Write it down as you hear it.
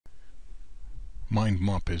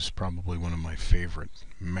MindMup is probably one of my favorite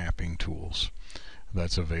mapping tools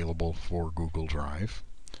that's available for Google Drive.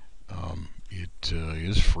 It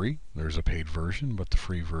is free. There's a paid version, but the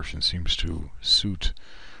free version seems to suit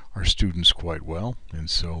our students quite well, and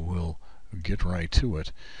so we'll get right to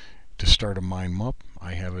it. To start a MindMup,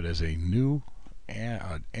 I have it as a new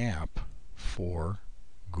app for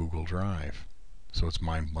Google Drive. So it's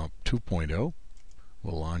MindMup 2.0.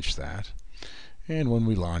 We'll launch that, and when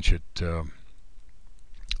we launch it,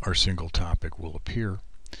 our single topic will appear.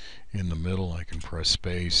 In the middle, I can press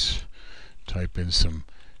space, type in some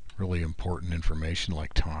really important information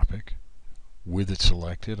like topic. With it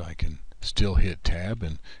selected, I can still hit tab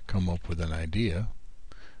and come up with an idea.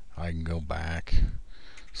 I can go back,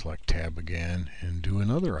 select tab again, and do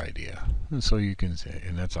another idea. And so you can,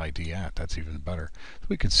 and that's idea, that's even better. So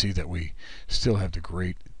we can see that we still have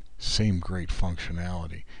the same great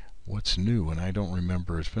functionality. What's new, and I don't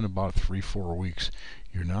remember, it's been about 3-4 weeks,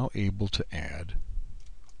 you're now able to add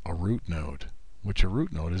a root node, which a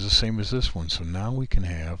root node is the same as this one. So now we can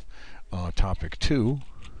have topic 2,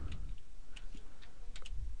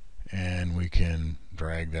 and we can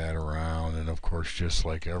drag that around, and of course, just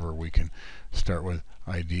like ever, we can start with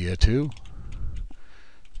idea 2,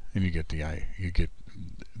 and you get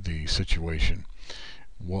the situation.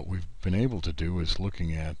 What we've been able to do is,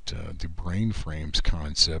 looking at the brain frames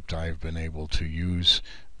concept, I've been able to use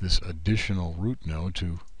this additional root node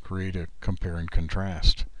to create a compare and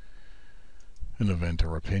contrast. An event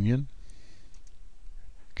or opinion,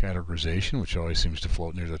 categorization, which always seems to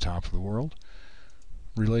float near the top of the world,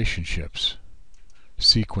 relationships,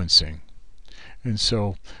 sequencing. And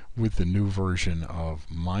so with the new version of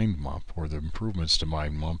MindMup, or the improvements to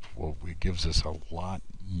MindMup, well, it gives us a lot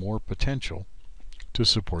more potential to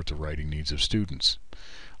support the writing needs of students.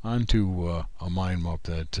 On to a MindMup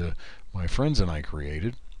that my friends and I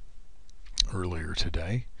created earlier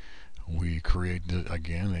today. We created,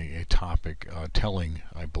 again, a topic, telling,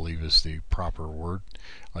 I believe is the proper word,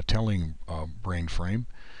 a telling brain frame.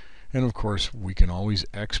 And of course, we can always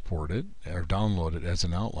export it or download it as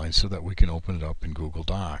an outline so that we can open it up in Google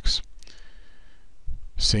Docs.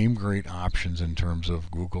 Same great options in terms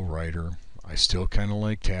of Google Writer. I still kind of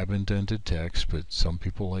like tab indented text, but some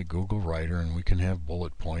people like Google Writer, and we can have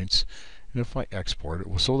bullet points. And if I export it,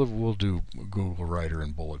 so that we'll do Google Writer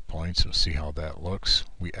and bullet points, we'll see how that looks.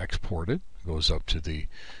 We export it, goes up to the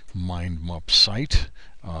MindMup site.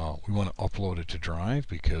 We want to upload it to Drive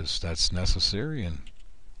because that's necessary, and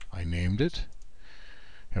I named it.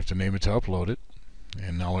 You have to name it to upload it,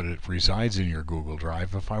 and now it resides in your Google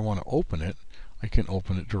Drive. If I want to open it, I can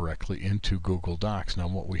open it directly into Google Docs. Now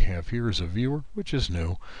what we have here is a viewer, which is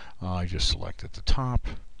new. I just select at the top.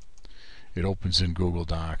 It opens in Google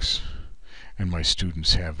Docs, and my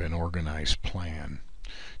students have an organized plan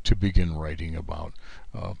to begin writing about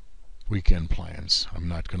weekend plans. I'm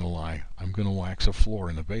not going to lie, I'm going to wax a floor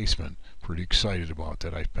in the basement. Pretty excited about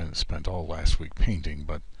that. I spent all last week painting,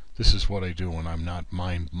 but this is what I do when I'm not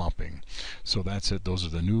MindMupping. So that's it. Those are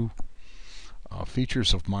the new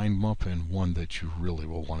features of MindMup, and one that you really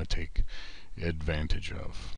will want to take advantage of.